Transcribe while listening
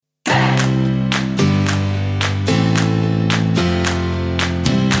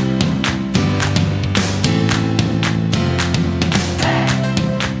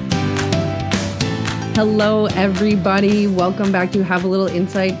Hello, everybody. Welcome back to Have a Little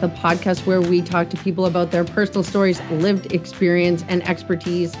Insight, the podcast where we talk to people about their personal stories, lived experience, and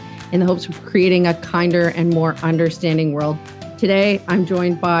expertise in the hopes of creating a kinder and more understanding world. Today, I'm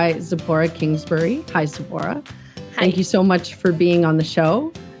joined by Tziporah Kingsbury. Hi, Tziporah. Hi. Thank you so much for being on the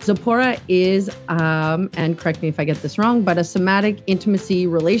show. Tziporah is, and correct me if I get this wrong, but a somatic intimacy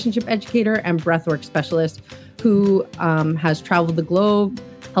relationship educator and breathwork specialist who has traveled the globe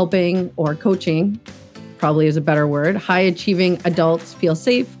helping or coaching, probably is a better word, high-achieving adults feel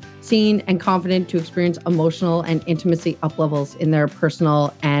safe, seen, and confident to experience emotional and intimacy up levels in their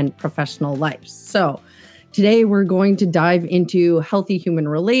personal and professional lives. So today we're going to dive into healthy human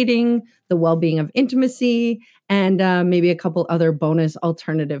relating, the well-being of intimacy, and maybe a couple other bonus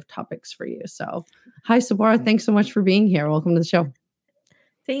alternative topics for you. So hi, Tziporah. Thanks so much for being here. Welcome to the show.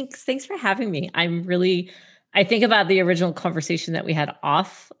 Thanks for having me. I think about the original conversation that we had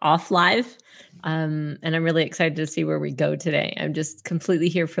off live. And I'm really excited to see where we go today. I'm just completely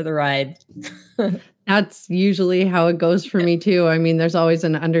here for the ride. That's usually how it goes for me too. I mean, there's always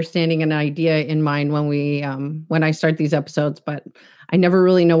an understanding and idea in mind when I start these episodes, but I never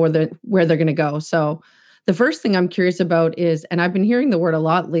really know where they're going to go. So the first thing I'm curious about is, and I've been hearing the word a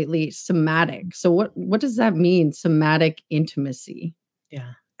lot lately, somatic. So what does that mean, somatic intimacy?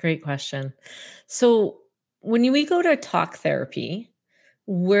 Yeah, great question. So when we go to talk therapy,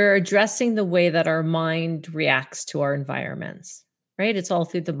 we're addressing the way that our mind reacts to our environments, right? It's all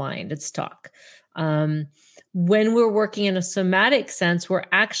through the mind. It's talk. When we're working in a somatic sense, we're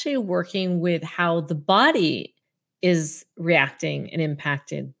actually working with how the body is reacting and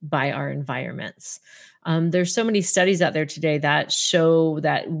impacted by our environments. There's so many studies out there today that show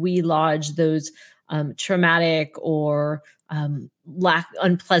that we lodge those traumatic or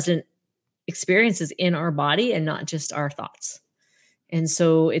unpleasant experiences in our body and not just our thoughts. And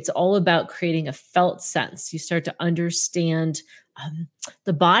so it's all about creating a felt sense. You start to understand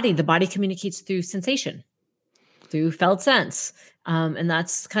the body. The body communicates through sensation, through felt sense. And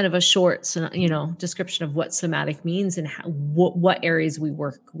that's kind of a short, description of what somatic means and what areas we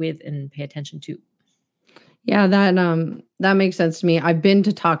work with and pay attention to. Yeah, that makes sense to me. I've been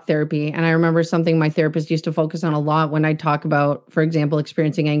to talk therapy, and I remember something my therapist used to focus on a lot when I talk about, for example,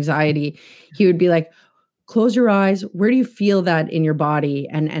 experiencing anxiety. He would be like, close your eyes. Where do you feel that in your body?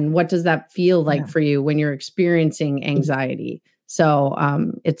 And what does that feel like for you when you're experiencing anxiety? So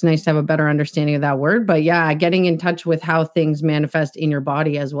it's nice to have a better understanding of that word. But yeah, getting in touch with how things manifest in your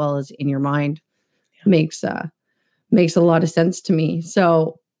body as well as in your mind makes a lot of sense to me.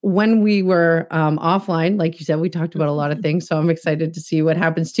 So when we were offline, like you said, we talked about a lot of things. So I'm excited to see what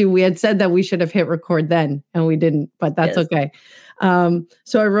happens too. We had said that we should have hit record then, and we didn't, but that's okay.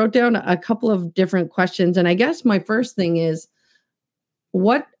 So I wrote down a couple of different questions. And I guess my first thing is,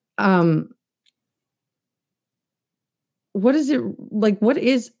 what is it like? What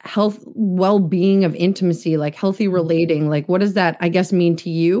is health, well-being of intimacy, like healthy relating? Like, what does that, I guess, mean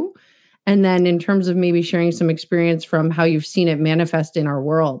to you? And then in terms of maybe sharing some experience from how you've seen it manifest in our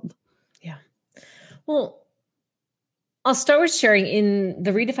world. Yeah. Well, I'll start with sharing in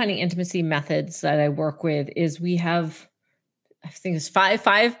the redefining intimacy methods that I work with is we have, I think it's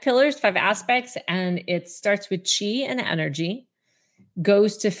five pillars, 5 aspects, and it starts with chi and energy,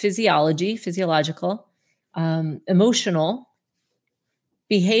 goes to physiological, emotional,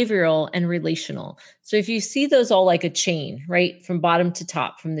 behavioral, and relational. So if you see those all like a chain, right, from bottom to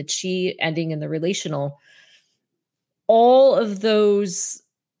top, from the chi ending in the relational, all of those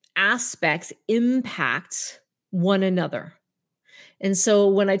aspects impact one another. And so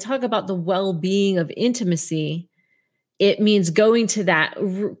when I talk about the well-being of intimacy, it means going to that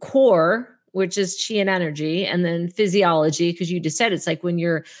core, which is chi and energy, and then physiology, because you just said it's like when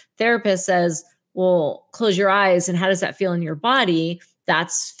your therapist says, well, close your eyes, and how does that feel in your body?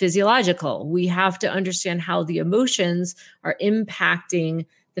 That's physiological. We have to understand how the emotions are impacting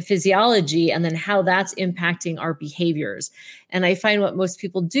the physiology and then how that's impacting our behaviors. And I find what most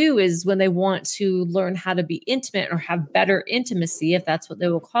people do is when they want to learn how to be intimate or have better intimacy, if that's what they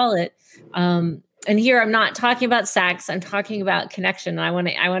will call it. And here I'm not talking about sex, I'm talking about connection. And I want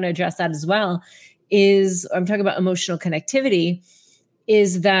to address that as well. I'm talking about emotional connectivity,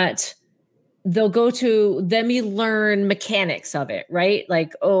 is that you learn mechanics of it, right?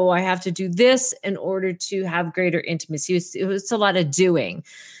 Like, oh, I have to do this in order to have greater intimacy. It's a lot of doing.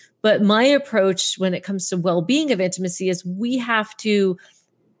 But my approach when it comes to well-being of intimacy is we have to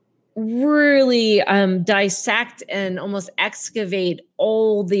really dissect and almost excavate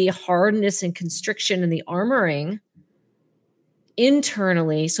all the hardness and constriction and the armoring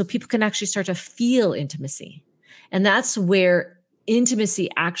internally so people can actually start to feel intimacy. And that's where intimacy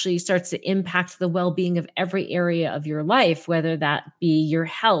actually starts to impact the well-being of every area of your life, whether that be your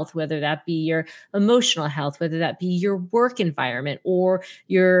health, whether that be your emotional health, whether that be your work environment or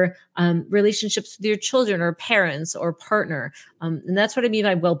your relationships with your children or parents or partner. And that's what I mean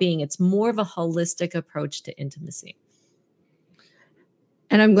by well-being. It's more of a holistic approach to intimacy.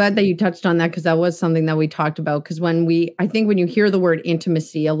 And I'm glad that you touched on that, because that was something that we talked about. Because I think when you hear the word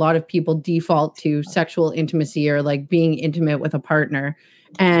intimacy, a lot of people default to sexual intimacy or like being intimate with a partner.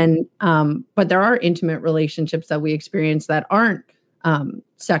 And, but there are intimate relationships that we experience that aren't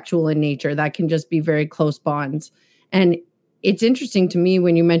sexual in nature, that can just be very close bonds. And it's interesting to me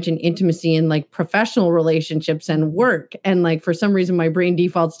when you mention intimacy in like professional relationships and work. And like, for some reason, my brain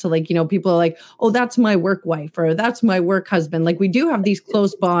defaults to like, people are like, oh, that's my work wife or that's my work husband. Like we do have these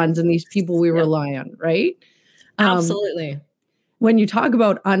close bonds and these people we rely on, right? Absolutely. When you talk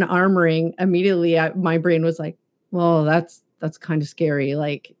about unarmoring, immediately my brain was like, well, that's kind of scary.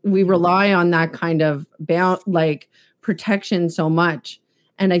 Like we rely on that kind of protection so much.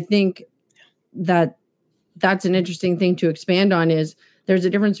 And I think that's an interesting thing to expand on, is there's a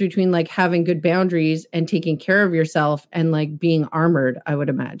difference between like having good boundaries and taking care of yourself and like being armored, I would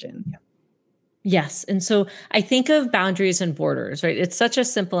imagine. Yes. And so I think of boundaries and borders, right? It's such a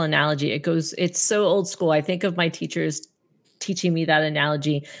simple analogy. It's so old school. I think of my teachers teaching me that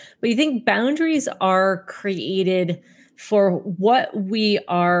analogy. But you think boundaries are created for what we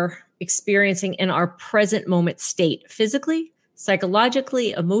are experiencing in our present moment state, physically,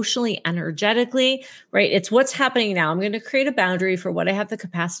 psychologically, emotionally, energetically, right? It's what's happening now. I'm going to create a boundary for what I have the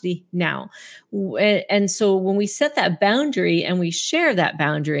capacity now. And so when we set that boundary and we share that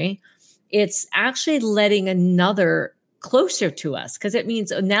boundary, it's actually letting another closer to us, because it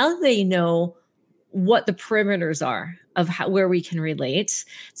means now they know what the perimeters are of where we can relate.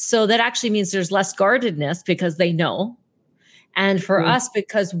 So that actually means there's less guardedness because they know. And for us,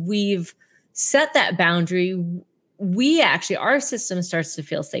 because we've set that boundary, our system starts to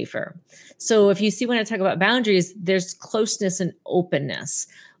feel safer. So if you see, when I talk about boundaries, there's closeness and openness.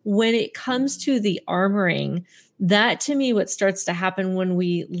 When it comes to the armoring, that to me, what starts to happen when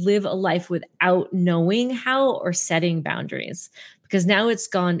we live a life without knowing how or setting boundaries, because now it's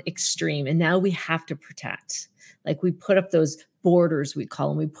gone extreme and now we have to protect. Like we put up those borders, we call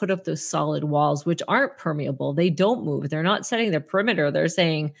them, we put up those solid walls, which aren't permeable. They don't move. They're not setting their perimeter. They're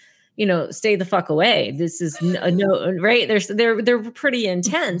saying, stay the fuck away. This is no, right? They're pretty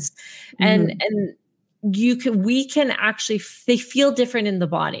intense. And we can actually, they feel different in the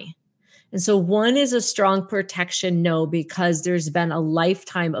body. And so one is a strong protection no, because there's been a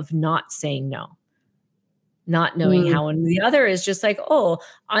lifetime of not saying no, not knowing how. And the other is just like, oh,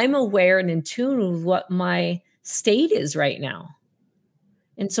 I'm aware and in tune with what my state is right now.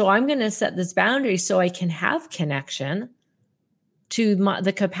 And so I'm going to set this boundary so I can have connection to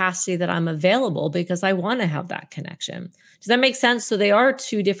the capacity that I'm available, because I want to have that connection. Does that make sense? So they are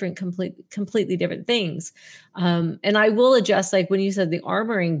two different, completely different things. And I will adjust, like when you said the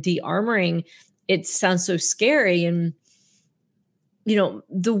de-armoring, it sounds so scary. And,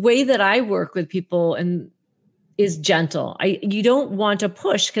 the way that I work with people is gentle. You don't want to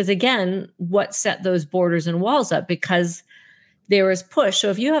push, because again, what set those borders and walls up? Because there is push. So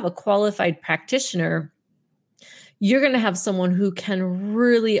if you have a qualified practitioner, you're going to have someone who can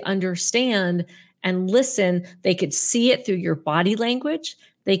really understand and listen. They could see it through your body language.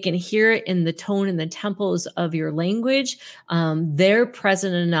 They can hear it in the tone and the tempos of your language. They're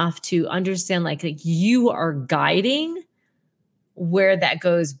present enough to understand like you are guiding where that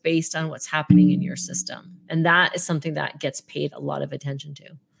goes based on what's happening in your system. And that is something that gets paid a lot of attention to.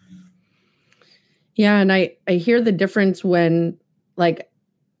 Yeah. And I hear the difference when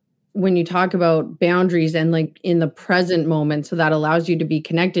you talk about boundaries and like in the present moment, so that allows you to be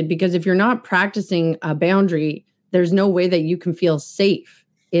connected, because if you're not practicing a boundary, there's no way that you can feel safe,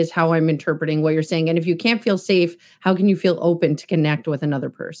 is how I'm interpreting what you're saying. And if you can't feel safe, how can you feel open to connect with another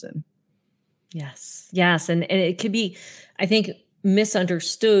person? Yes. And it could be, I think,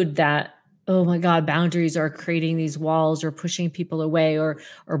 misunderstood that, oh my God, boundaries are creating these walls or pushing people away or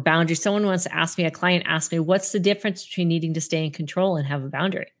boundaries. Someone wants to ask me, a client asked me, what's the difference between needing to stay in control and have a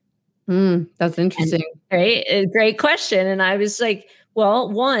boundary? That's interesting. A great question. And I was like, well,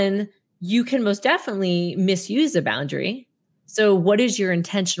 one, you can most definitely misuse a boundary. So what is your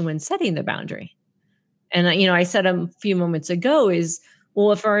intention when setting the boundary? And, I said a few moments ago is,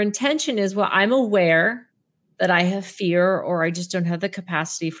 well, if our intention is, well, I'm aware that I have fear or I just don't have the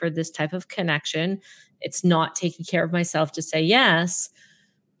capacity for this type of connection. It's not taking care of myself to say yes,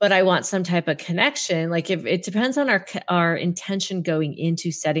 but I want some type of connection. Like if it depends on our intention going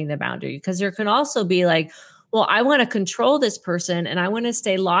into setting the boundary, because there can also be like, well, I want to control this person and I want to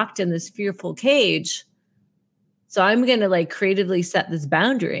stay locked in this fearful cage. So I'm going to like creatively set this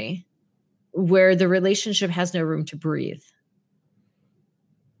boundary where the relationship has no room to breathe.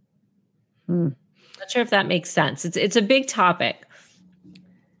 Not sure if that makes sense. It's a big topic.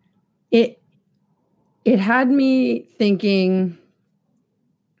 It had me thinking,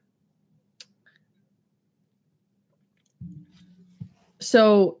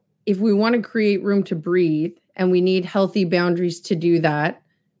 so if we want to create room to breathe and we need healthy boundaries to do that,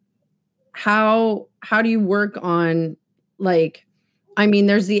 how do you work on, like, I mean,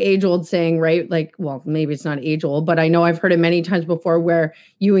 there's the age-old saying, right? Like, well, maybe it's not age-old, but I know I've heard it many times before, where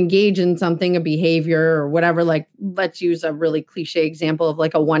you engage in something, a behavior or whatever, like, let's use a really cliche example of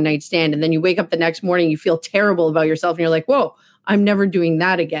like a one-night stand. And then you wake up the next morning, you feel terrible about yourself and you're like, whoa, I'm never doing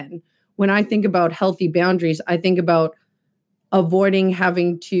that again. When I think about healthy boundaries, I think about avoiding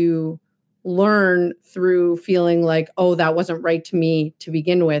having to learn through feeling like, oh, that wasn't right to me to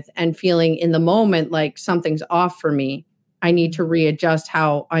begin with, and feeling in the moment like something's off for me. I need to readjust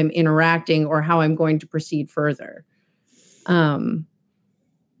how I'm interacting or how I'm going to proceed further. Yeah,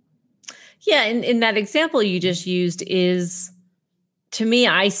 in that example you just used is, to me,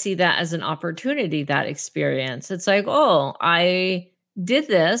 I see that as an opportunity, that experience. It's like, oh, I did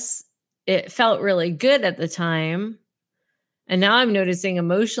this. It felt really good at the time. And now I'm noticing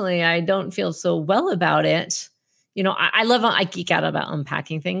emotionally, I don't feel so well about it. You know, I geek out about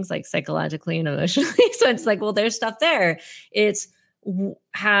unpacking things like psychologically and emotionally. So it's like, well, there's stuff there. It's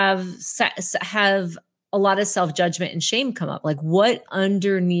have a lot of self-judgment and shame come up. Like, what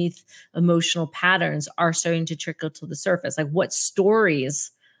underneath emotional patterns are starting to trickle to the surface? Like, what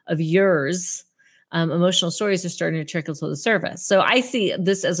stories of yours, emotional stories, are starting to trickle to the surface? So I see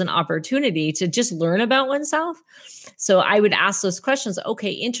this as an opportunity to just learn about oneself. So I would ask those questions.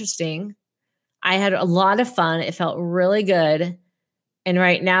 Okay, interesting. I had a lot of fun. It felt really good. And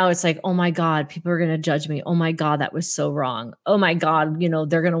right now it's like, oh my God, people are going to judge me. Oh my God, that was so wrong. Oh my God, you know,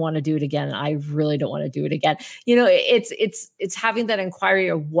 they're going to want to do it again. I really don't want to do it again. You know, it's having that inquiry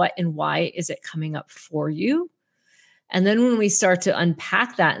of what and why is it coming up for you? And then when we start to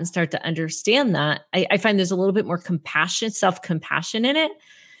unpack that and start to understand that, I find there's a little bit more compassion, self-compassion in it.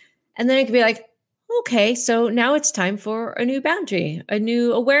 And then it can be like, okay, so now it's time for a new boundary, a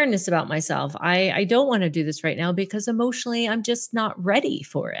new awareness about myself. I don't want to do this right now because emotionally I'm just not ready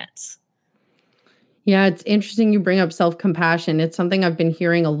for it. Yeah, it's interesting you bring up self-compassion. It's something I've been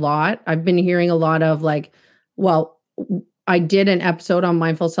hearing a lot. I've been hearing a lot of like, well, I did an episode on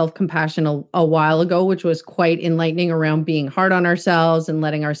mindful self-compassion a while ago, which was quite enlightening, around being hard on ourselves and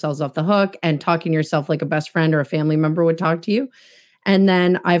letting ourselves off the hook and talking to yourself like a best friend or a family member would talk to you. And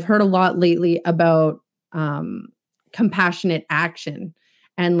then I've heard a lot lately about compassionate action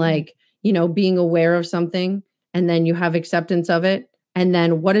and, like, you know, being aware of something and then you have acceptance of it. And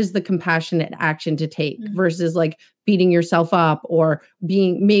then what is the compassionate action to take versus like beating yourself up or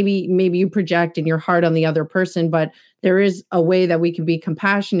being, maybe you project and you're hard on the other person, but there is a way that we can be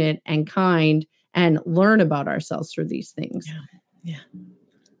compassionate and kind and learn about ourselves through these things.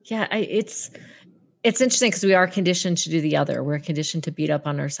 Yeah. It's interesting because we are conditioned to do the other. We're conditioned to beat up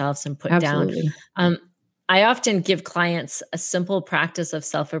on ourselves and put Absolutely. down. I often give clients a simple practice of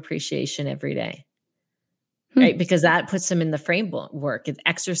self-appreciation every day, right? Because that puts them in the framework. It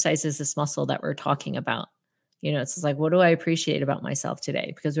exercises this muscle that we're talking about. You know, it's just like, what do I appreciate about myself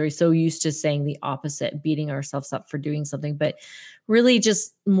today? Because we're so used to saying the opposite, beating ourselves up for doing something, but really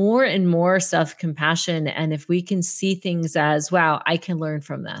just more and more self-compassion. And if we can see things as, wow, I can learn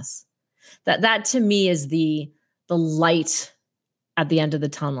from this. That to me is the light at the end of the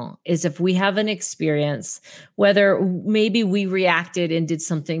tunnel, is if we have an experience, whether maybe we reacted and did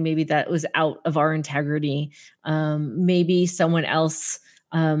something maybe that was out of our integrity, maybe someone else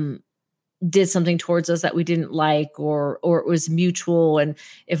did something towards us that we didn't like, or it was mutual. And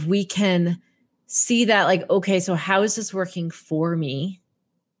if we can see that, like, okay, so how is this working for me?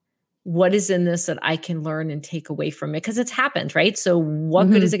 What is in this that I can learn and take away from it? Because it's happened, right? So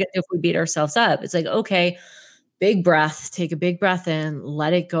what good is it going to do if we beat ourselves up? It's like, okay, big breath, take a big breath in,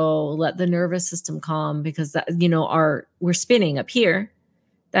 let it go, let the nervous system calm, because that, you know, we're spinning up here.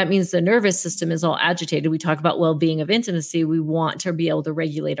 That means the nervous system is all agitated. We talk about well-being of intimacy. We want to be able to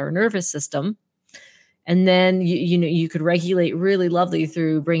regulate our nervous system. And then, you could regulate really lovely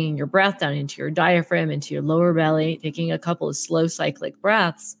through bringing your breath down into your diaphragm, into your lower belly, taking a couple of slow cyclic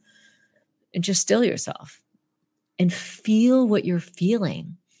breaths, and just still yourself and feel what you're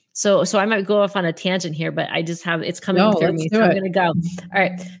feeling. So I might go off on a tangent here, but I just have, it's coming through me. So I'm going to go. All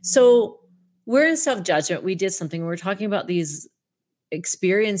right. So we're in self-judgment. We did something. We're talking about these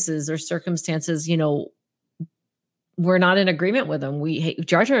experiences or circumstances, you know, we're not in agreement with them. We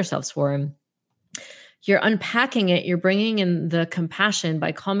judge ourselves for them. You're unpacking it. You're bringing in the compassion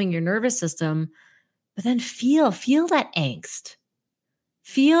by calming your nervous system, but then feel that angst,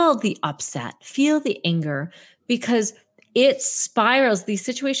 feel the upset, feel the anger, because it spirals. These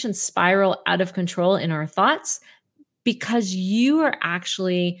situations spiral out of control in our thoughts because you are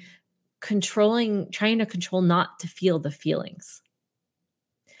actually trying to control not to feel the feelings.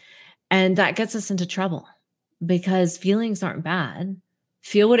 And that gets us into trouble because feelings aren't bad.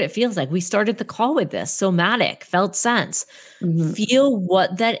 Feel what it feels like. We started the call with this. Somatic, felt sense. Mm-hmm. Feel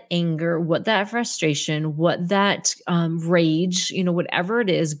what that anger, what that frustration, what that rage, whatever it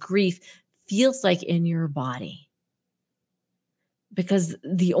is, grief feels like in your body. Because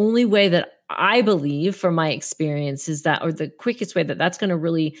the only way that I believe from my experience is that, or the quickest way that that's going to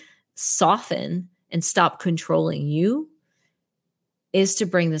really soften and stop controlling you, is to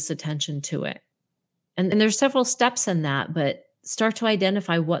bring this attention to it. And there's several steps in that, but start to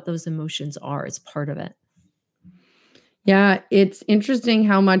identify what those emotions are as part of it. Yeah, it's interesting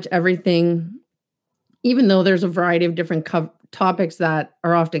how much everything, even though there's a variety of different topics that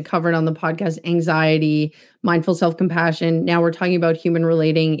are often covered on the podcast, anxiety, mindful self-compassion, now we're talking about human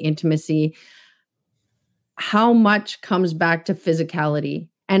relating, intimacy, how much comes back to physicality.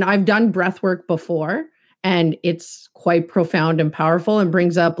 And I've done breath work before, and it's quite profound and powerful and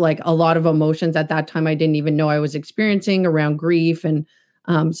brings up like a lot of emotions at that time I didn't even know I was experiencing around grief. And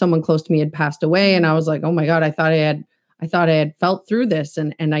someone close to me had passed away, and I was like, oh my God, I thought I had felt through this,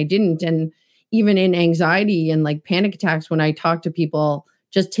 and I didn't. And even in anxiety and like panic attacks, when I talk to people,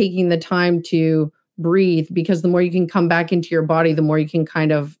 just taking the time to breathe, because the more you can come back into your body, the more you can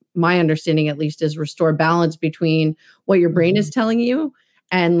kind of, my understanding at least, is restore balance between what your brain is telling you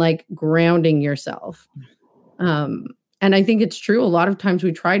and like grounding yourself. And I think it's true. A lot of times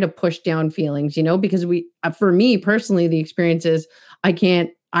we try to push down feelings, because for me personally, the experience is I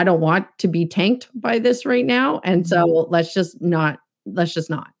don't want to be tanked by this right now. And so let's just not.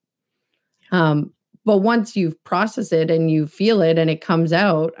 But once you've processed it and you feel it and it comes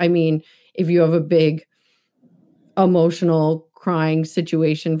out, I mean, if you have a big emotional crying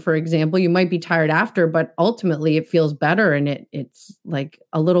situation, for example, you might be tired after, but ultimately it feels better and it's like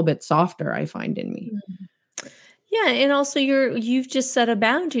a little bit softer, I find in me. Yeah. And also you've just set a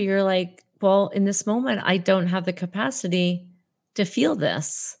boundary. You're like, well, in this moment, I don't have the capacity to feel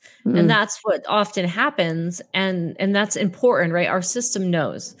this. And that's what often happens. And that's important, right? Our system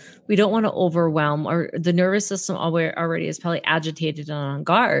knows we don't want to overwhelm, or the nervous system already is probably agitated and on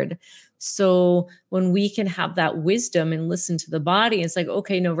guard. So when we can have that wisdom and listen to the body, it's like,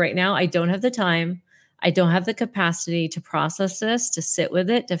 okay, no, right now I don't have the time. I don't have the capacity to process this, to sit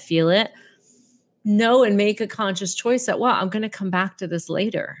with it, to feel it. No, and make a conscious choice that, well, I'm going to come back to this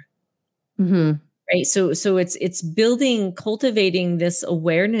later. Mm-hmm. Right. So it's cultivating this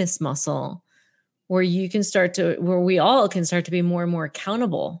awareness muscle where we all can start to be more and more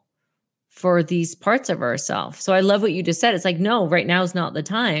accountable for these parts of ourselves. So I love what you just said. It's like, no, right now is not the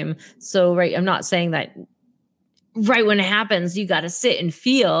time. So, right. I'm not saying that right when it happens, you got to sit and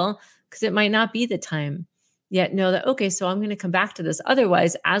feel, because it might not be the time yet. Know that, okay, so I'm going to come back to this.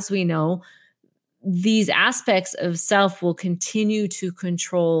 Otherwise, as we know, these aspects of self will continue to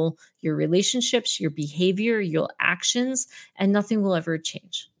control your relationships, your behavior, your actions, and nothing will ever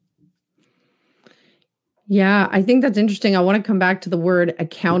change. Yeah, I think that's interesting. I want to come back to the word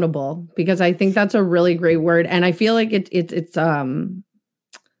accountable, because I think that's a really great word. And I feel like it's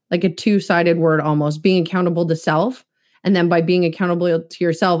like a two-sided word almost, being accountable to self. And then by being accountable to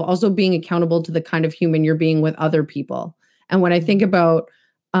yourself, also being accountable to the kind of human you're being with other people. And when I think about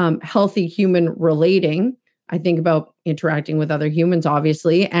healthy human relating, I think about interacting with other humans,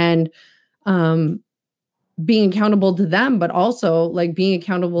 obviously, and being accountable to them, but also like being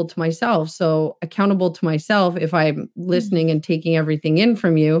accountable to myself. So accountable to myself, if I'm listening and taking everything in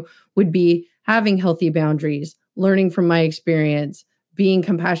from you, would be having healthy boundaries, learning from my experience, being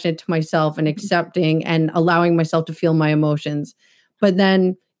compassionate to myself and accepting and allowing myself to feel my emotions. But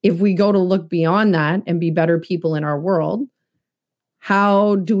then if we go to look beyond that and be better people in our world,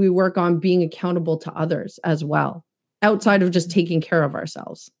 how do we work on being accountable to others as well, outside of just taking care of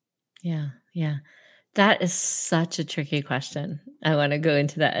ourselves? Yeah. Yeah. That is such a tricky question. I want to go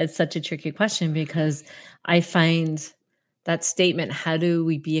into that. It's such a tricky question because I find that statement, how do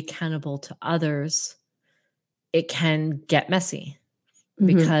we be accountable to others? It can get messy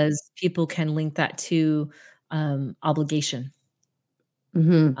because people can link that to obligation.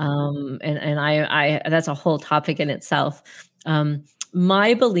 And I that's a whole topic in itself.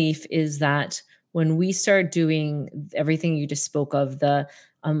 My belief is that when we start doing everything you just spoke of, the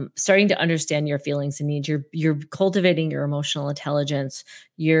starting to understand your feelings and needs, you're cultivating your emotional intelligence,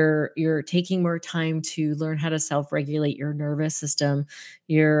 you're taking more time to learn how to self-regulate your nervous system,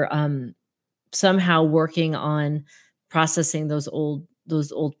 you're somehow working on processing those old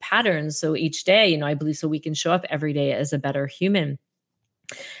patterns. So each day, I believe, so we can show up every day as a better human.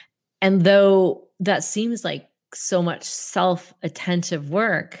 And though that seems like so much self-attentive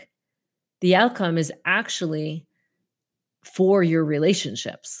work, the outcome is actually for your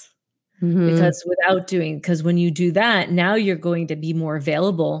relationships. Because when you do that, now you're going to be more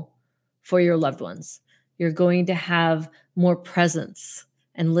available for your loved ones. You're going to have more presence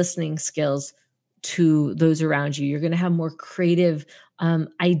and listening skills to those around you. You're going to have more creative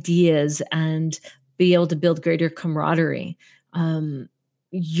ideas and be able to build greater camaraderie.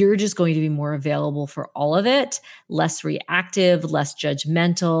 You're just going to be more available for all of it, less reactive, less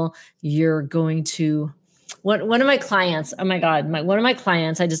judgmental. You're going to one of my clients, oh my God, one of my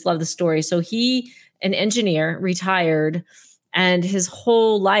clients, I just love the story. So an engineer, retired, and his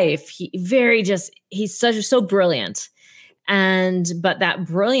whole life, he's so brilliant. But that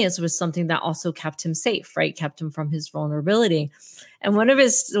brilliance was something that also kept him safe, right? Kept him from his vulnerability. And one of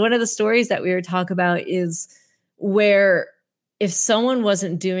the stories that we were talking about is where if someone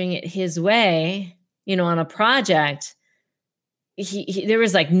wasn't doing it his way, on a project, there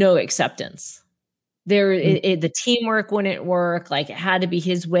was like no acceptance. The teamwork wouldn't work. Like, it had to be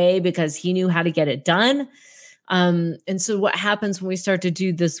his way because he knew how to get it done. And so what happens when we start to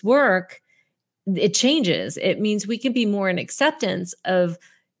do this work, it changes. It means we can be more in acceptance of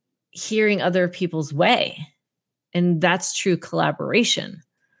hearing other people's way. And that's true collaboration,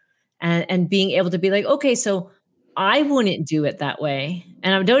 and being able to be like, okay, so I wouldn't do it that way.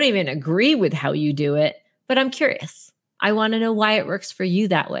 And I don't even agree with how you do it, but I'm curious. I want to know why it works for you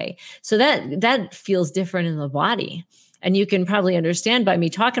that way. So that feels different in the body. And you can probably understand by me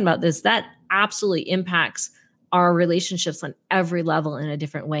talking about this, that absolutely impacts our relationships on every level in a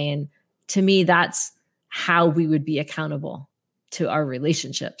different way. And to me, that's how we would be accountable to our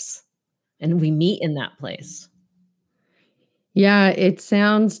relationships. And we meet in that place. Yeah, it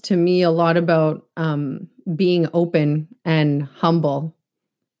sounds to me a lot about being open and humble.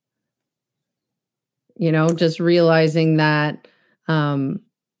 Just realizing that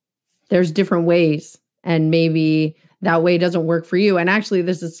there's different ways, and maybe that way doesn't work for you. And actually,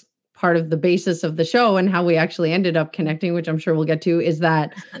 this is part of the basis of the show and how we actually ended up connecting, which I'm sure we'll get to, is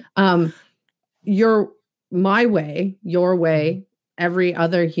that my way, your way, every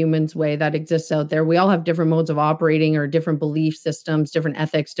other human's way that exists out there. We all have different modes of operating or different belief systems, different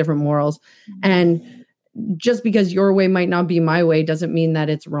ethics, different morals. And just because your way might not be my way doesn't mean that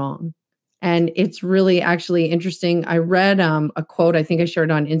it's wrong. And it's really actually interesting. I read a quote, I think I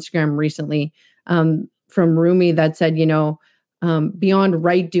shared on Instagram recently, from Rumi that said, beyond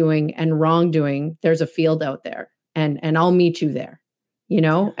right doing and wrongdoing, there's a field out there, and I'll meet you there,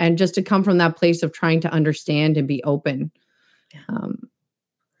 and just to come from that place of trying to understand and be open.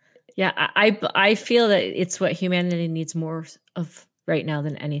 I feel that it's what humanity needs more of right now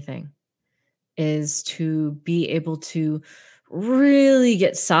than anything, is to be able to really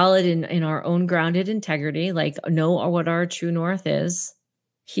get solid in our own grounded integrity, like know what our true north is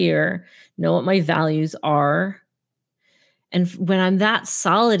here, know what my values are. And when I'm that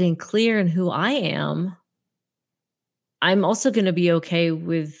solid and clear in who I am, I'm also going to be okay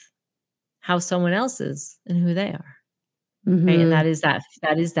with how someone else is and who they are. Mm-hmm. Right? And that is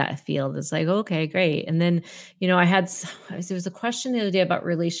that field. It's like, okay, great. And then, there was a question the other day about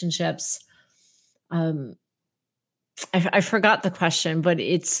relationships. I forgot the question, but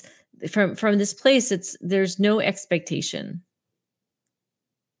it's from this place, there's no expectation,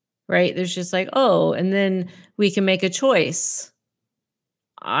 right? There's just like, oh, and then we can make a choice.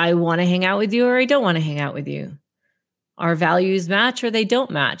 I want to hang out with you, or I don't want to hang out with you. Our values match or they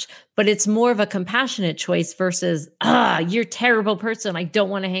don't match, but it's more of a compassionate choice versus, you're a terrible person, I don't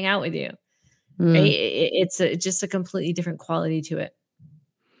want to hang out with you. Right? It's just a completely different quality to it.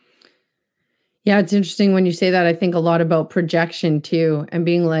 Yeah, it's interesting when you say that. I think a lot about projection too, and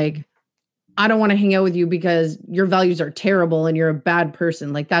being like, I don't want to hang out with you because your values are terrible and you're a bad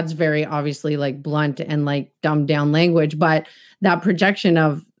person. Like, that's very obviously like blunt and like dumbed down language, but that projection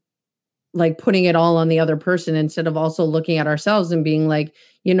of like putting it all on the other person instead of also looking at ourselves and being like,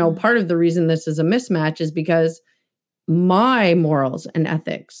 part of the reason this is a mismatch is because my morals and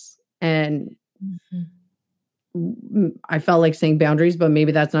ethics and I felt like saying boundaries, but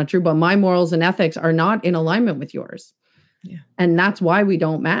maybe that's not true. But my morals and ethics are not in alignment with yours. Yeah. And that's why we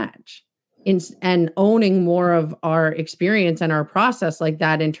don't match. and owning more of our experience and our process like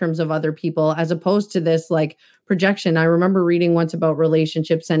that in terms of other people, as opposed to this like projection. I remember reading once about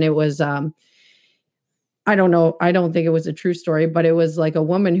relationships, and it was I don't know, I don't think it was a true story, but it was like a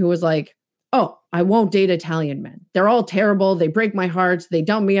woman who was like, oh, I won't date Italian men. They're all terrible. They break my heart. They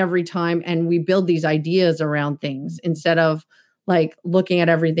dump me every time. And we build these ideas around things instead of like looking at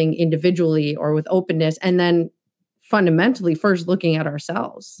everything individually or with openness. And then fundamentally first looking at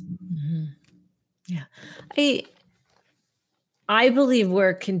ourselves. Mm-hmm. Yeah. I believe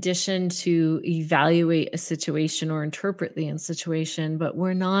we're conditioned to evaluate a situation or interpret the situation, but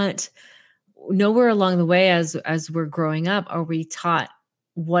we're not nowhere along the way as we're growing up are we taught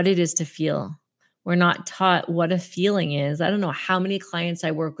what it is to feel. We're not taught what a feeling is. I don't know how many clients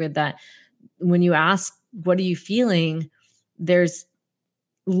I work with that when you ask, what are you feeling? There's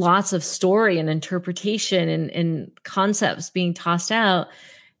lots of story and interpretation and concepts being tossed out.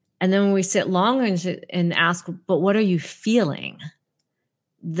 And then when we sit long and ask, but what are you feeling?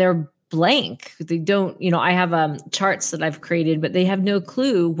 They're blank. They don't, I have charts that I've created, but they have no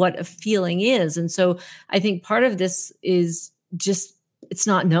clue what a feeling is. And so I think part of this is just, it's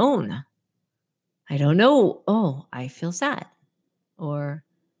not known. I don't know. Oh, I feel sad, or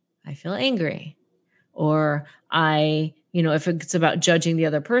I feel angry, or if it's about judging the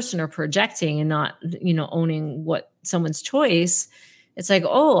other person or projecting and not, owning what someone's choice, it's like,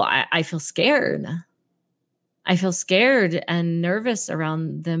 oh, I feel scared. I feel scared and nervous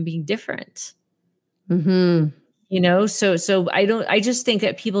around them being different. Mm-hmm. So I just think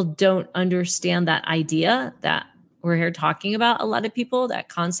that people don't understand that idea that we're here talking about, a lot of people, that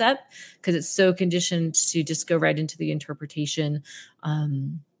concept, because it's so conditioned to just go right into the interpretation, of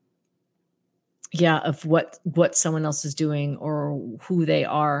what someone else is doing or who they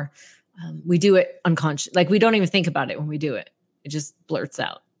are. We do it unconscious. Like we don't even think about it when we do it. It just blurts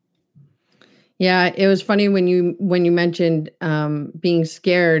out. Yeah, it was funny when you mentioned being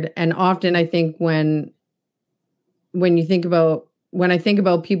scared, and often I think when I think about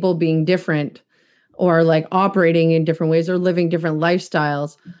people being different or like operating in different ways or living different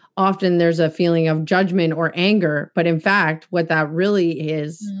lifestyles, often there's a feeling of judgment or anger. But in fact, what that really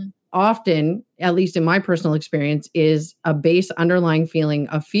is often, at least in my personal experience, is a base underlying feeling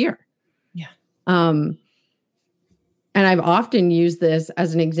of fear. Yeah. And I've often used this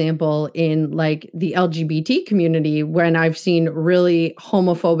as an example in like the LGBT community when I've seen really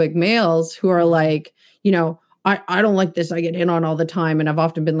homophobic males who are like, I don't like this. I get hit on all the time. And I've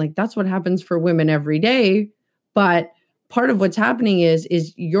often been like, that's what happens for women every day. But part of what's happening is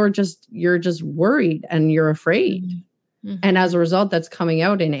you're just worried and you're afraid. Mm-hmm. And as a result, that's coming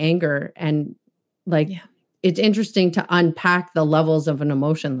out in anger. And like, It's interesting to unpack the levels of an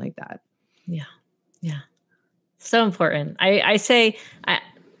emotion like that. Yeah. Yeah. So important. I say,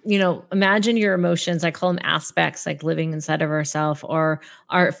 imagine your emotions. I call them aspects, like living inside of ourselves or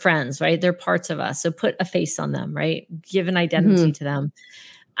our friends, right? They're parts of us. So put a face on them, right? Give an identity to them.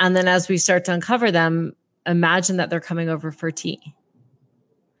 And then as we start to uncover them, imagine that they're coming over for tea.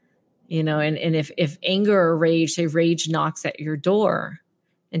 And if anger or rage, say rage knocks at your door,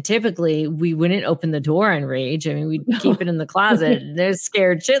 and typically we wouldn't open the door in rage. I mean, we'd keep it in the closet. They're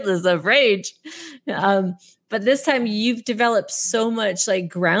scared shitless of rage. But this time you've developed so much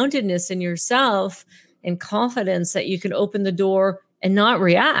like groundedness in yourself and confidence that you can open the door and not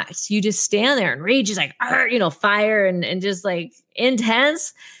react. You just stand there and rage is like, fire and just like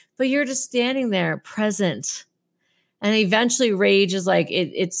intense, but you're just standing there present. And eventually rage is like,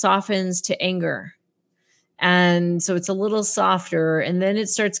 it softens to anger. And so it's a little softer, and then it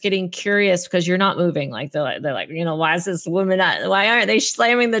starts getting curious because you're not moving. Like they're like, why is this woman why aren't they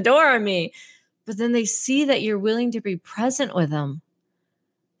slamming the door on me? But then they see that you're willing to be present with them.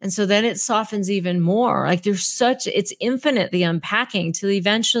 And so then it softens even more. Like it's infinite, the unpacking, till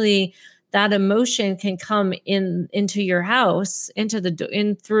eventually that emotion can come into your house,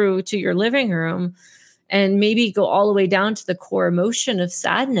 through to your living room, and maybe go all the way down to the core emotion of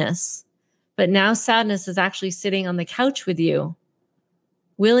sadness. But now sadness is actually sitting on the couch with you,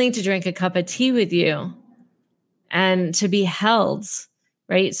 willing to drink a cup of tea with you and to be held,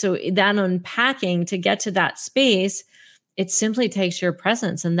 right? So that unpacking to get to that space, it simply takes your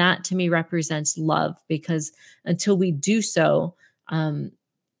presence. And that to me represents love, because until we do so,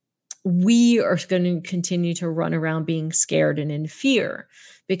 we are going to continue to run around being scared and in fear,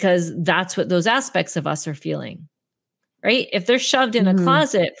 because that's what those aspects of us are feeling. Right? If they're shoved in a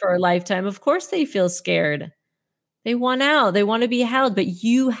closet for a lifetime, of course they feel scared. They want out. They want to be held, but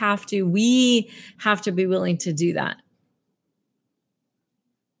we have to be willing to do that.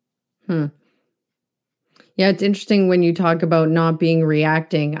 Yeah, Yeah, it's interesting when you talk about not being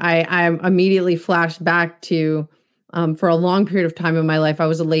reacting. I immediately flashed back to for a long period of time in my life, I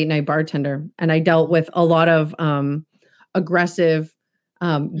was a late night bartender and I dealt with a lot of aggressive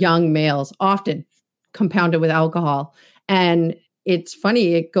young males, often compounded with alcohol. And it's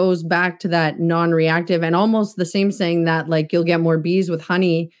funny, it goes back to that non-reactive and almost the same saying that like you'll get more bees with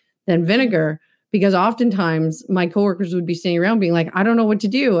honey than vinegar. Because oftentimes my coworkers would be sitting around being like, I don't know what to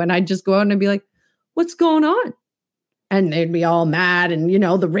do. And I'd just go out and I'd be like, what's going on? And they'd be all mad. And,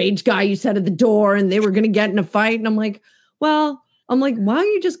 the rage guy you said at the door and they were going to get in a fight. And I'm like, why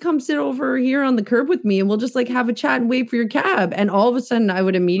don't you just come sit over here on the curb with me and we'll just like have a chat and wait for your cab. And all of a sudden I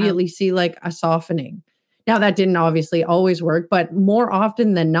would immediately see like a softening. Now that didn't obviously always work, but more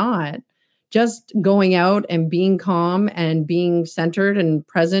often than not, just going out and being calm and being centered and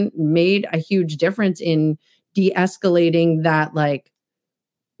present made a huge difference in de-escalating that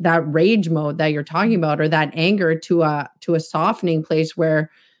rage mode that you're talking about, or that anger to a softening place where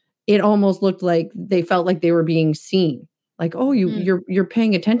it almost looked like they felt like they were being seen. Like, oh, you're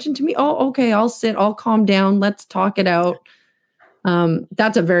paying attention to me. Oh, okay, I'll sit, I'll calm down. Let's talk it out.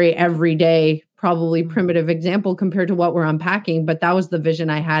 That's a very everyday, probably primitive example compared to what we're unpacking, but that was the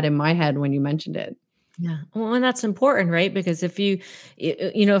vision I had in my head when you mentioned it. Yeah. Well, and that's important, right? Because if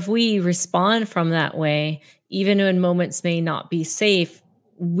if we respond from that way, even when moments may not be safe,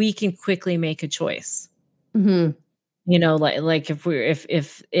 we can quickly make a choice. Mm-hmm. Like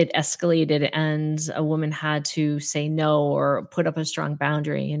if it escalated and a woman had to say no or put up a strong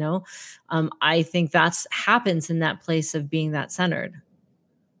boundary, I think that's happens in that place of being that centered.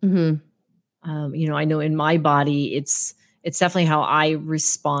 Mm-hmm. I know in my body, it's definitely how I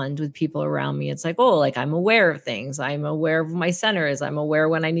respond with people around me. It's like, oh, like I'm aware of things. I'm aware of my centers. I'm aware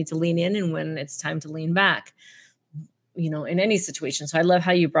when I need to lean in and when it's time to lean back, in any situation. So I love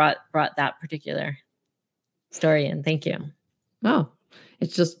how you brought that particular story in. Thank you. Oh,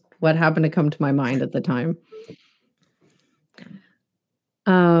 it's just what happened to come to my mind at the time.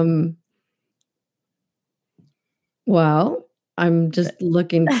 Well, I'm just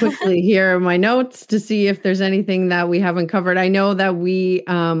looking quickly here in my notes to see if there's anything that we haven't covered. I know that we,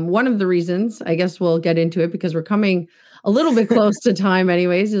 one of the reasons, I guess we'll get into it because we're coming a little bit close to time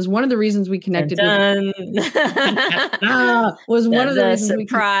anyways, is one of the reasons we connected was one of the reasons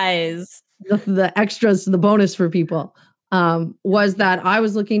surprise. The extras, the bonus for people, was that I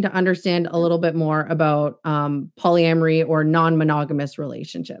was looking to understand a little bit more about polyamory or non-monogamous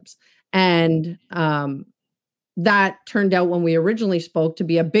relationships. And that turned out when we originally spoke to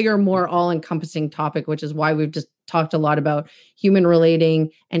be a bigger, more all-encompassing topic, which is why we've just talked a lot about human relating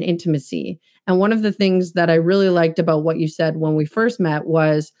and intimacy. And one of the things that I really liked about what you said when we first met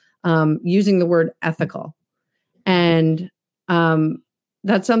was using the word ethical. And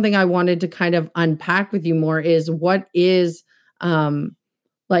that's something I wanted to kind of unpack with you more is what is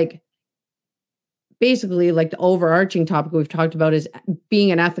basically like the overarching topic we've talked about is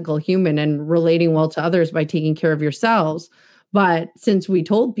being an ethical human and relating well to others by taking care of yourselves. But since we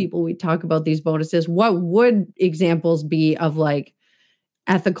told people we'd talk about these bonuses, what would examples be of like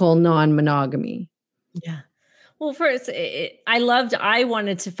ethical non-monogamy? Yeah. Well, first, I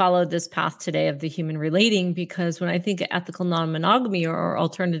wanted to follow this path today of the human relating, because when I think of ethical non-monogamy or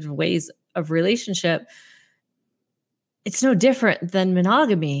alternative ways of relationship, it's no different than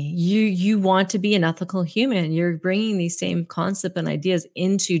monogamy. You want to be an ethical human. You're bringing these same concepts and ideas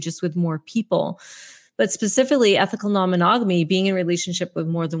into just with more people. But specifically, ethical non-monogamy, being in a relationship with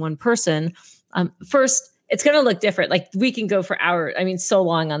more than one person, first, it's going to look different. Like we can go for so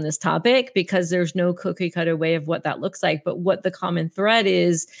long on this topic because there's no cookie cutter way of what that looks like. But what the common thread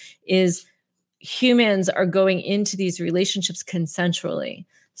is humans are going into these relationships consensually.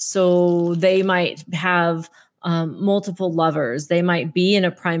 So they might have multiple lovers. They might be in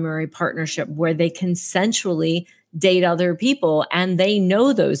a primary partnership where they consensually date other people and they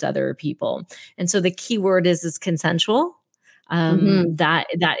know those other people. And so the key word is consensual. That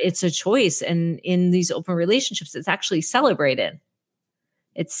it's a choice. And in these open relationships, it's actually celebrated.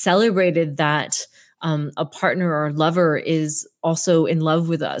 It's celebrated that a partner or lover is also in love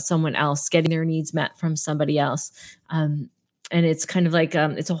with someone else, getting their needs met from somebody else. And it's kind of like,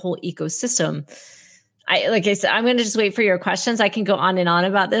 it's a whole ecosystem. Like I said, I'm going to just wait for your questions. I can go on and on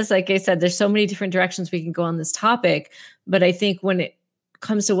about this. Like I said, there's so many different directions we can go on this topic. But I think when it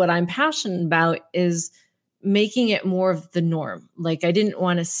comes to what I'm passionate about is making it more of the norm. Like I didn't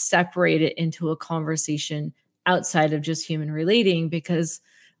want to separate it into a conversation outside of just human relating because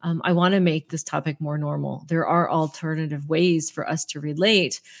I want to make this topic more normal. There are alternative ways for us to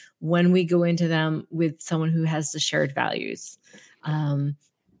relate when we go into them with someone who has the shared values. Go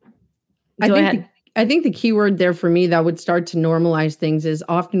ahead. I think the key word there for me that would start to normalize things is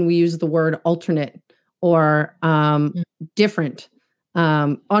often we use the word alternate or Mm. different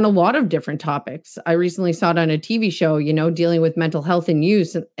on a lot of different topics. I recently saw it on a TV show, dealing with mental health and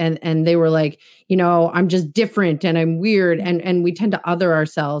use, and they were like, I'm just different and I'm weird, and we tend to other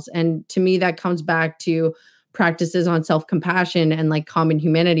ourselves. And to me, that comes back to practices on self-compassion and like common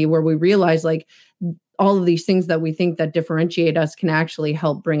humanity, where we realize like all of these things that we think that differentiate us can actually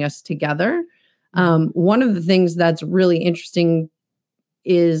help bring us together. One of the things that's really interesting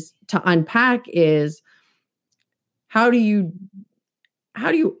is to unpack is how do you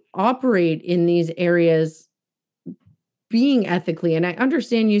operate in these areas being ethically? And I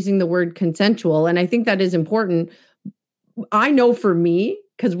understand using the word consensual, and I think that is important. I know for me,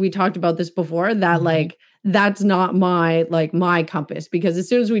 because we talked about this before, that like that's not my compass, because as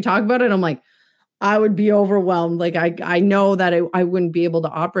soon as we talk about it, I'm like, I would be overwhelmed. Like I know that I wouldn't be able to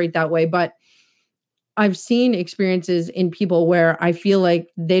operate that way. But I've seen experiences in people where I feel like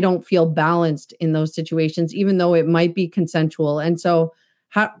they don't feel balanced in those situations, even though it might be consensual. And so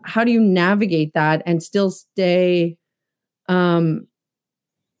how do you navigate that and still stay, I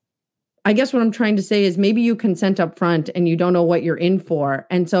guess what I'm trying to say is maybe you consent up front and you don't know what you're in for.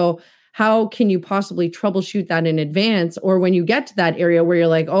 And so how can you possibly troubleshoot that in advance? Or when you get to that area where you're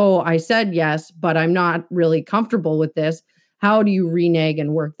like, oh, I said yes, but I'm not really comfortable with this. How do you renege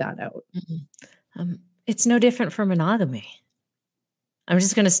and work that out? It's no different for monogamy. I'm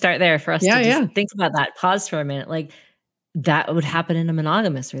just going to start there for us to just think about that. Pause for a minute. Like that would happen in a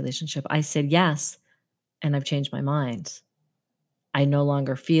monogamous relationship. I said yes, and I've changed my mind. I no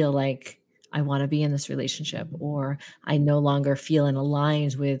longer feel like I want to be in this relationship, or I no longer feel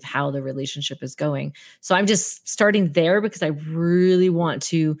aligned with how the relationship is going. So I'm just starting there because I really want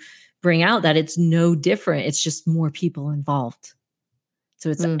to bring out that it's no different. It's just more people involved. So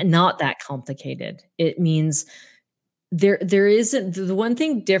it's not that complicated. It means there isn't the one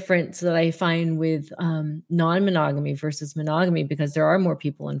thing difference that I find with non-monogamy versus monogamy, because there are more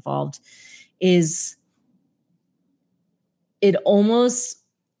people involved, is it almost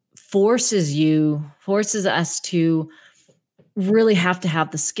forces us to really have to have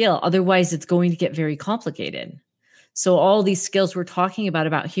the skill. Otherwise, it's going to get very complicated. So all these skills we're talking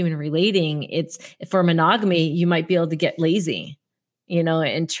about human relating, it's for monogamy, you might be able to get lazy,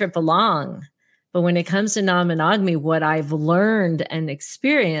 and trip along. But when it comes to non-monogamy, what I've learned and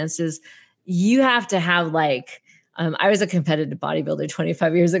experienced is you have to have like, I was a competitive bodybuilder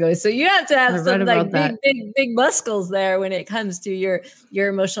 25 years ago. So you have to have some like big muscles there when it comes to your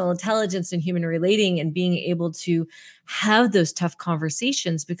emotional intelligence and human relating and being able to have those tough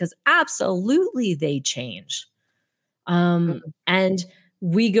conversations, because absolutely they change. And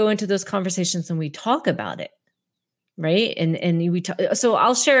we go into those conversations and we talk about it. Right. So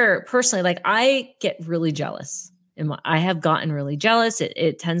I'll share personally, like I get really jealous, and I have gotten really jealous.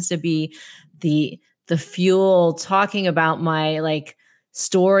 It tends to be the fuel, talking about my like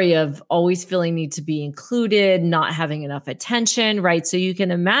story of always feeling need to be included, not having enough attention. Right. So you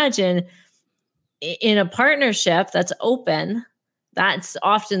can imagine in a partnership that's open, that's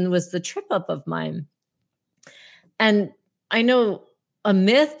often was the trip up of mine. And I know a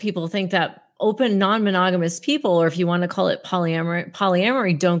myth, people think that open non-monogamous people, or if you want to call it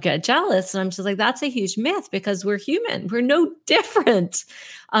polyamory, don't get jealous. And I'm just like, that's a huge myth, because we're human. We're no different.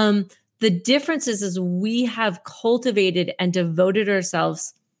 The difference is we have cultivated and devoted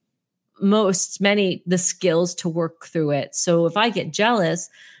ourselves, the skills to work through it. So if I get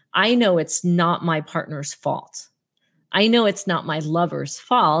jealous, I know it's not my partner's fault. I know it's not my lover's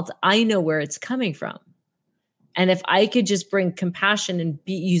fault. I know where it's coming from. And if I could just bring compassion and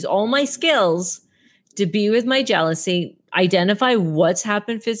use all my skills to be with my jealousy, identify what's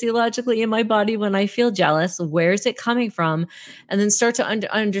happened physiologically in my body when I feel jealous, where is it coming from, and then start to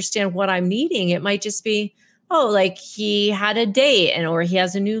understand what I'm needing. It might just be, oh, like he had a date or he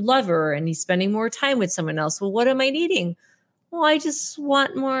has a new lover and he's spending more time with someone else. Well, what am I needing? Well, I just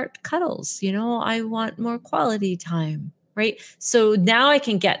want more cuddles. I want more quality time. Right. So now I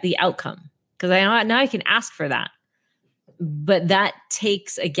can get the outcome, because now I can ask for that. But that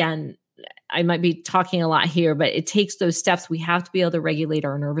takes, again, I might be talking a lot here, but it takes those steps. We have to be able to regulate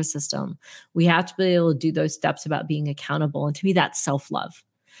our nervous system. We have to be able to do those steps about being accountable. And to me, that's self-love.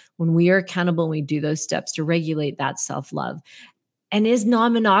 When we are accountable and we do those steps to regulate that self-love. And is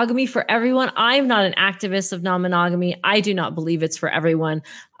non-monogamy for everyone? I'm not an activist of non-monogamy. I do not believe it's for everyone.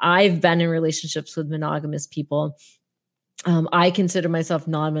 I've been in relationships with monogamous people. I consider myself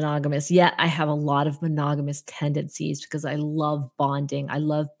non-monogamous, yet I have a lot of monogamous tendencies because I love bonding. I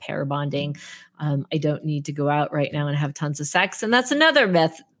love pair bonding. I don't need to go out right now and have tons of sex. And that's another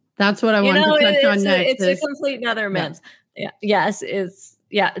myth. That's what I wanted to touch on next. It's a complete other myth. Yeah. Yes.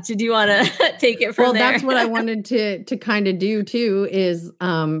 Did you want to take it from well, there? That's what I wanted to kind of do too, is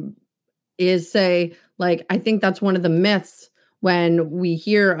say, like, I think that's one of the myths when we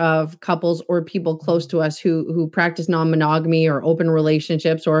hear of couples or people close to us who practice non-monogamy or open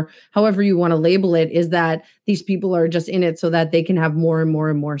relationships, or however you want to label it, is that these people are just in it so that they can have more and more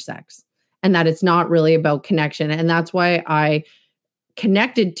and more sex, and that it's not really about connection. And that's why I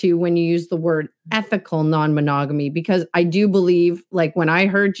connected to when you use the word ethical non-monogamy, because I do believe, like, when I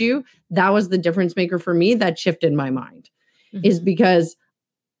heard you, that was the difference maker for me that shifted my mind, is because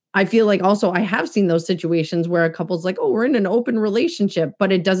I feel like also I have seen those situations where a couple's like, oh, we're in an open relationship, but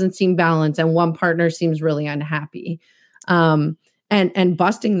it doesn't seem balanced and one partner seems really unhappy. And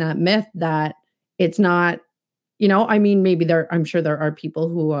busting that myth that it's not, I mean, I'm sure there are people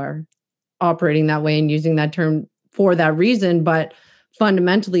who are operating that way and using that term for that reason, but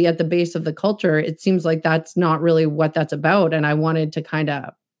fundamentally at the base of the culture, it seems like that's not really what that's about. And I wanted to kind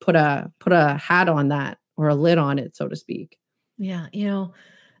of put a hat on that, or a lid on it, so to speak. Yeah.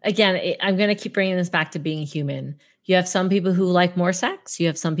 Again, I'm going to keep bringing this back to being human. You have some people who like more sex. You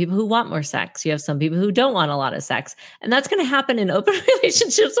have some people who want more sex. You have some people who don't want a lot of sex. And that's going to happen in open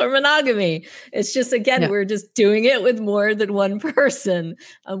relationships or monogamy. It's just, again, we're just doing it with more than one person.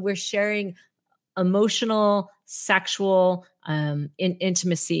 We're sharing emotional, sexual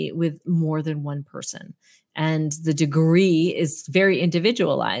intimacy with more than one person. And the degree is very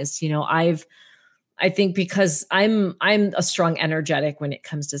individualized. I think because I'm a strong energetic when it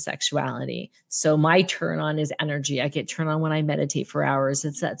comes to sexuality. So my turn on is energy. I get turned on when I meditate for hours.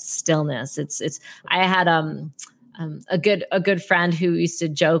 It's that stillness. I had a good friend who used to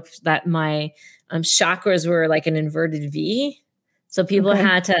joke that my chakras were like an inverted V. So people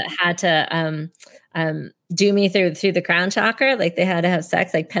had to do me through the crown chakra, like they had to have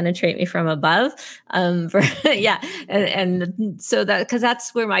sex, like penetrate me from above. And so that, because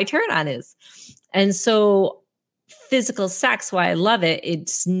that's where my turn on is. And so physical sex, why I love it,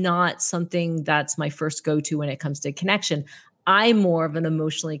 it's not something that's my first go-to when it comes to connection. I'm more of an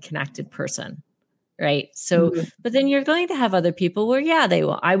emotionally connected person, right? So, but then you're going to have other people where, they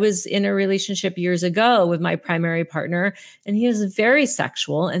will. I was in a relationship years ago with my primary partner, and he was very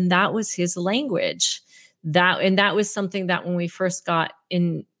sexual, and that was his language. That was something that when we first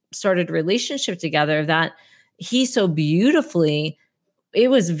started a relationship together, that he so beautifully, it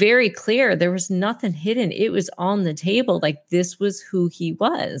was very clear. There was nothing hidden. It was on the table. Like, this was who he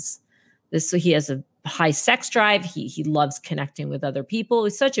was. So he has a high sex drive. He loves connecting with other people.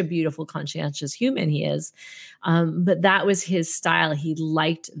 He's such a beautiful, conscientious human, he is. But that was his style. He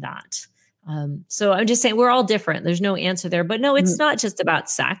liked that. So I'm just saying we're all different. There's no answer there. But no, it's not just about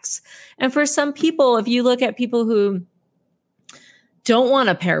sex. And for some people, if you look at people who don't want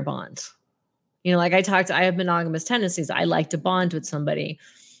a pair bond, like I have monogamous tendencies. I like to bond with somebody.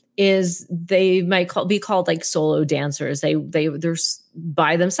 Is they might be called like solo dancers. They're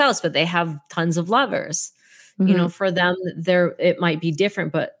by themselves, but they have tons of lovers. For them, it might be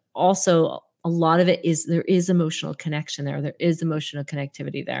different, but also a lot of it is there is emotional connection there. There is emotional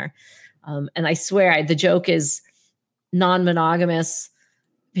connectivity there. And I swear, the joke is non-monogamous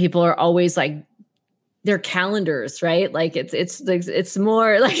people are always like, their calendars, right? Like it's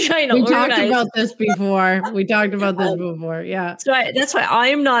more like trying to organize. Talked about this before. We talked about this before. Yeah. So that's why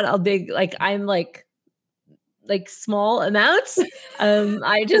I'm not a big, I'm like small amounts.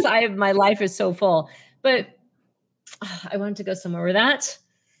 My life is so full, but I wanted to go somewhere with that.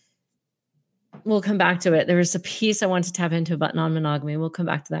 We'll come back to it. There was a piece I wanted to tap into about non-monogamy. We'll come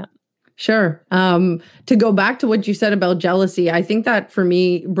back to that. Sure. To go back to what you said about jealousy, I think that for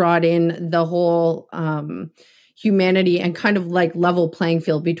me brought in the whole humanity and kind of like level playing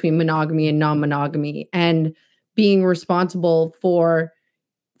field between monogamy and non-monogamy, and being responsible for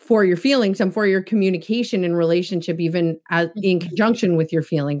your feelings and for your communication in relationship, even in conjunction with your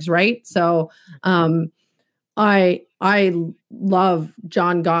feelings, right? So I love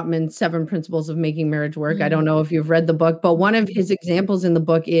John Gottman's 7 Principles of Making Marriage Work. I don't know if you've read the book, but one of his examples in the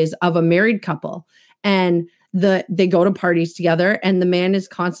book is of a married couple, and they go to parties together, and the man is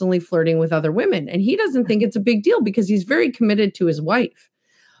constantly flirting with other women, and he doesn't think it's a big deal because he's very committed to his wife.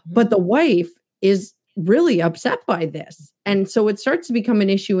 But the wife is really upset by this. And so it starts to become an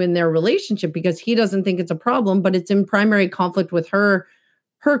issue in their relationship because he doesn't think it's a problem, but it's in primary conflict with her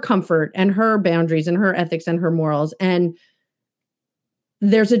comfort and her boundaries and her ethics and her morals. And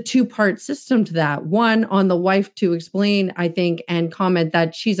there's a 2-part system to that. One, on the wife to explain, I think, and comment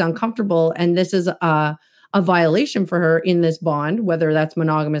that she's uncomfortable. And this is a a violation for her in this bond, whether that's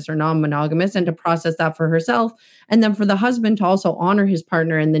monogamous or non-monogamous, and to process that for herself. And then for the husband to also honor his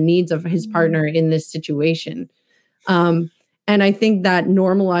partner and the needs of his partner in this situation. And I think that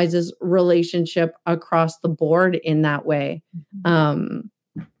normalizes relationship across the board in that way.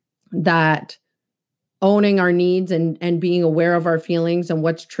 That owning our needs and being aware of our feelings and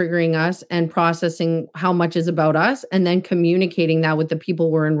what's triggering us and processing how much is about us, and then communicating that with the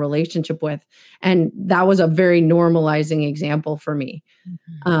people we're in relationship with. And that was a very normalizing example for me,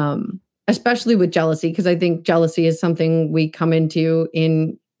 especially with jealousy, because I think jealousy is something we come into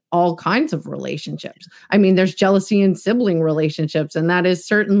in all kinds of relationships. I mean, there's jealousy in sibling relationships, and that is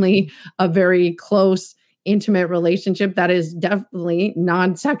certainly a very close, intimate relationship that is definitely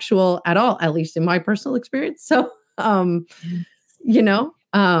non-sexual at all, at least in my personal experience. So,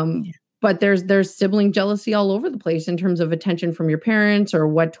 but there's sibling jealousy all over the place in terms of attention from your parents or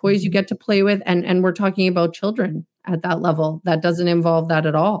what toys you get to play with. And we're talking about children at that level. That doesn't involve that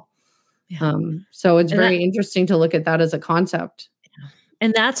at all. So it's very interesting to look at that as a concept.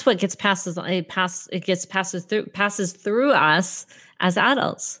 And that's what gets passes through us as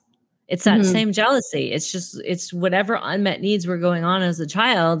adults. It's that same jealousy. It's whatever unmet needs were going on as a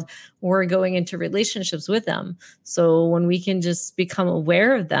child, we're going into relationships with them. So when we can just become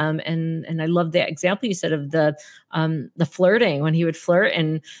aware of them, and I love the example you said of the flirting, when he would flirt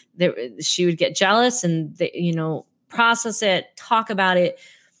and she would get jealous and process it, talk about it.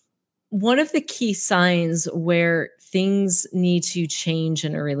 One of the key signs where things need to change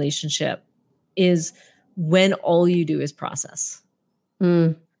in a relationship is when all you do is process.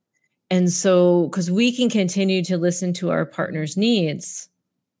 And so, because we can continue to listen to our partner's needs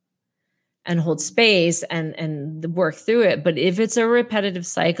and hold space and work through it. But if it's a repetitive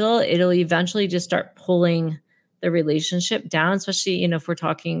cycle, it'll eventually just start pulling the relationship down, especially, if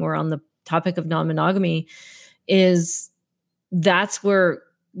we're on the topic of non-monogamy, that's where,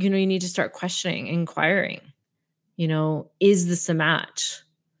 you need to start questioning, inquiring, is this a match?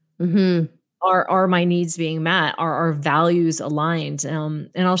 Are my needs being met? Are our values aligned? And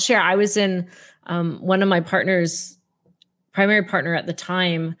I'll share, I was in one of my primary partner at the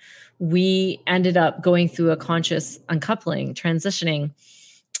time, we ended up going through a conscious uncoupling, transitioning.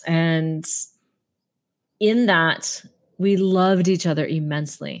 And in that, we loved each other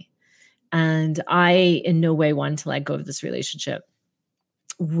immensely. And I in no way wanted to let go of this relationship.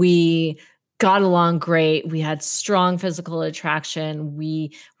 We got along great. We had strong physical attraction.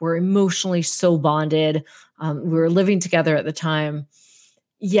 We were emotionally so bonded. We were living together at the time.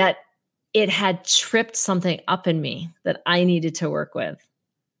 Yet it had tripped something up in me that I needed to work with.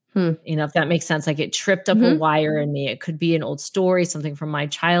 If that makes sense. Like it tripped up a wire in me. It could be an old story, something from my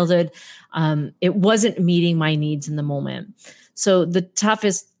childhood. It wasn't meeting my needs in the moment. So the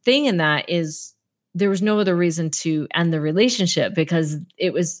toughest thing in that is there was no other reason to end the relationship because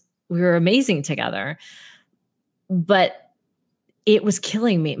we were amazing together, but it was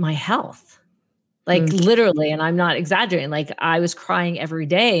killing me, my health, like literally. And I'm not exaggerating. Like I was crying every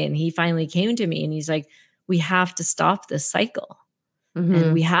day, and he finally came to me and he's like, we have to stop this cycle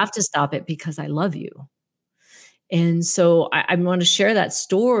and we have to stop it because I love you. And so I want to share that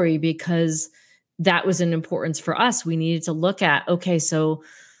story because that was an importance for us. We needed to look at, okay, so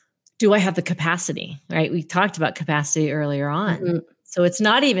do I have the capacity, right? We talked about capacity earlier on. So it's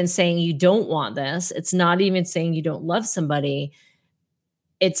not even saying you don't want this. It's not even saying you don't love somebody.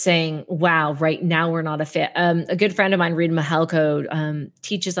 It's saying, wow, right now we're not a fit. A good friend of mine, Rita Mahalko,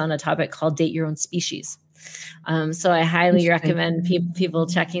 teaches on a topic called date your own species. So I highly recommend people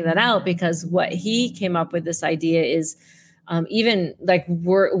checking that out because what he came up with this idea is even like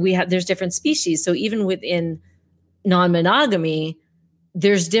there's different species. So even within non-monogamy,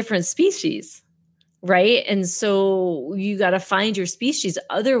 there's different species. Right. And so you got to find your species.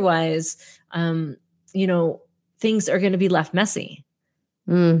 Otherwise, things are going to be left messy,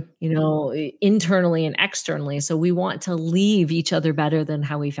 internally and externally. So we want to leave each other better than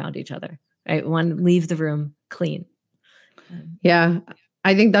how we found each other. Right. We want to leave the room clean. Yeah.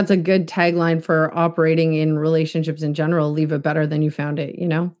 I think that's a good tagline for operating in relationships in general. Leave it better than you found it,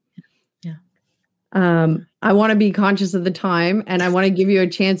 Yeah. I want to be conscious of the time, and I want to give you a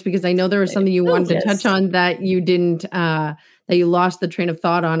chance because I know there was something you wanted to touch on that you didn't, that you lost the train of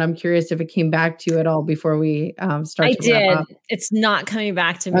thought on. I'm curious if it came back to you at all before we start. I did. It's not coming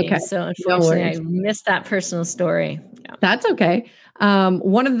back to me. Okay. So unfortunately, I missed that personal story. Yeah. That's okay.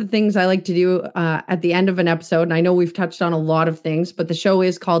 One of the things I like to do at the end of an episode, and I know we've touched on a lot of things, but the show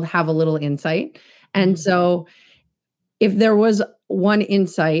is called Have a Little Insight. And so if there was one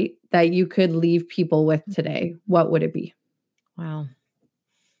insight that you could leave people with today, what would it be? Wow.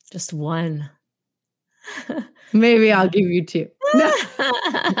 Just one. Maybe I'll give you 2.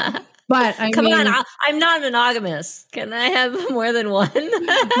 But Come on, I'm not monogamous. Can I have more than one?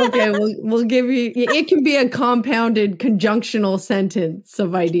 Okay, we'll give you. It can be a compounded conjunctional sentence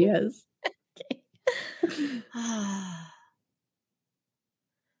of ideas.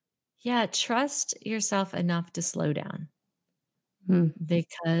 Yeah, trust yourself enough to slow down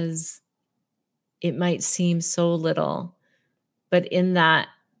because it might seem so little, but in that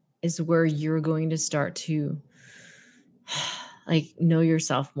is where you're going to start to know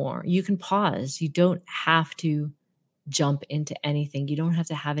yourself more. You can pause. You don't have to jump into anything. You don't have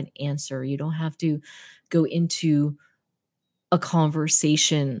to have an answer. You don't have to go into a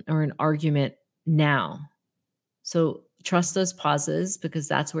conversation or an argument now. So trust those pauses because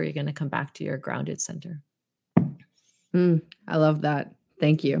that's where you're going to come back to your grounded center. I love that.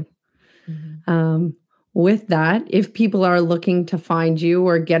 Thank you. With that, if people are looking to find you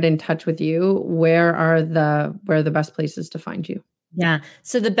or get in touch with you, where are the best places to find you? Yeah.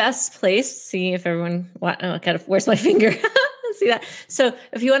 So the best place, see if everyone, where's my finger? See that? So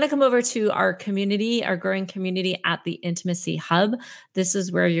if you want to come over to our community, our growing community at the Intimacy Hub, this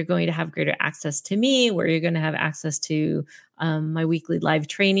is where you're going to have greater access to me, where you're going to have access to my weekly live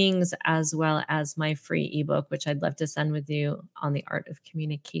trainings, as well as my free ebook, which I'd love to send with you on the art of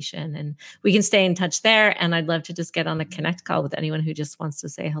communication. And we can stay in touch there. And I'd love to just get on a connect call with anyone who just wants to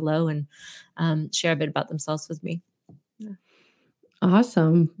say hello and share a bit about themselves with me. Yeah.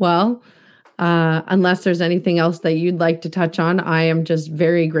 Awesome. Well, unless there's anything else that you'd like to touch on, I am just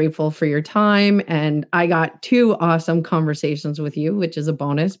very grateful for your time. And I got 2 awesome conversations with you, which is a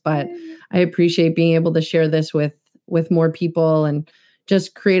bonus, but I appreciate being able to share this with more people and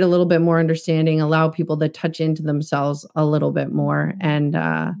just create a little bit more understanding, allow people to touch into themselves a little bit more. And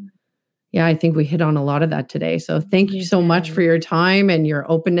yeah, I think we hit on a lot of that today. So thank you so much for your time and your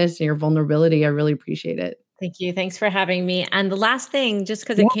openness and your vulnerability. I really appreciate it. Thank you. Thanks for having me. And the last thing, just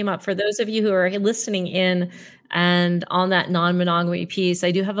because it came up, for those of you who are listening in and on that non-monogamy piece,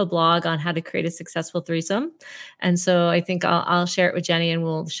 I do have a blog on how to create a successful threesome. And so I think I'll share it with Jenny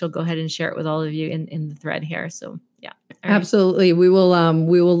and she'll go ahead and share it with all of you in the thread here. So yeah. Absolutely. We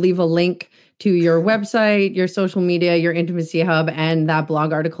will leave a link to your website, your social media, your Intimacy Hub, and that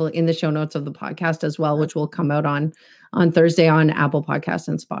blog article in the show notes of the podcast as well, which will come out on Thursday on Apple Podcasts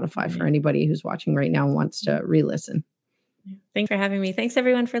and Spotify for anybody who's watching right now and wants to re-listen. Thanks for having me. Thanks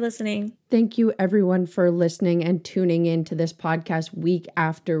everyone for listening. Thank you everyone for listening and tuning into this podcast week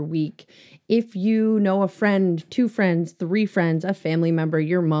after week. If you know a friend, 2 friends, 3 friends, a family member,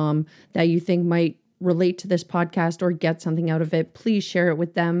 your mom that you think might relate to this podcast or get something out of it, please share it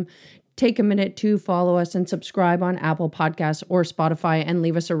with them. Take a minute to follow us and subscribe on Apple Podcasts or Spotify and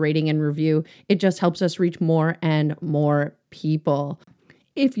leave us a rating and review. It just helps us reach more and more people.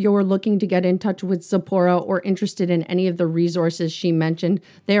 If you're looking to get in touch with Tziporah or interested in any of the resources she mentioned,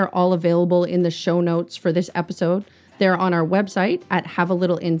 they are all available in the show notes for this episode. They're on our website at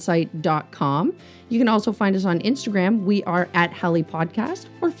havealittleinsight.com. You can also find us on Instagram. We are at Helly Podcast,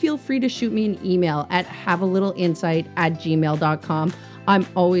 or feel free to shoot me an email at havealittleinsight@gmail.com. I'm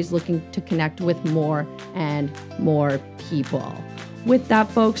always looking to connect with more and more people. With that,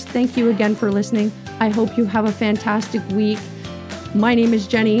 folks, thank you again for listening. I hope you have a fantastic week. My name is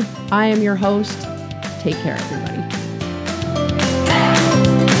Jenny. I am your host. Take care, everybody.